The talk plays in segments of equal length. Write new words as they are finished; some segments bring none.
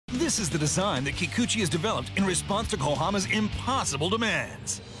This is the design that Kikuchi has developed in response to Kohama's impossible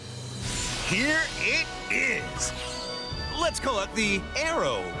demands. Here it is. Let's call it the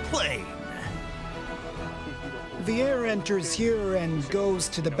aeroplane. The air enters here and goes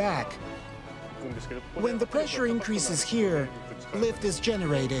to the back. When the pressure increases here, lift is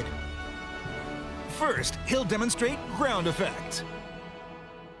generated. First, he'll demonstrate ground effect.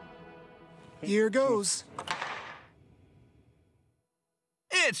 Here goes.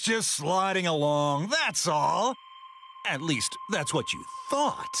 It's just sliding along, that's all. At least, that's what you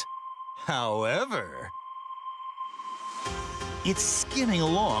thought. However, it's skimming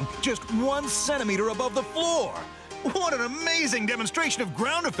along just 1 centimeter above the floor. What an amazing demonstration of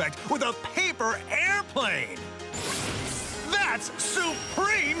ground effect with a paper airplane! That's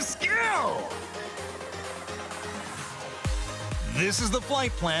supreme skill! This is the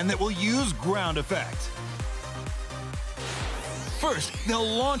flight plan that will use ground effect. First, they'll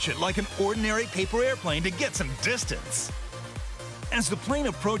launch it like an ordinary paper airplane to get some distance. As the plane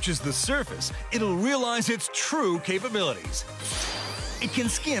approaches the surface, it'll realize its true capabilities. It can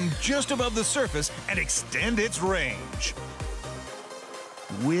skim just above the surface and extend its range.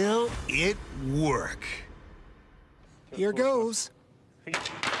 Will it work? Here goes.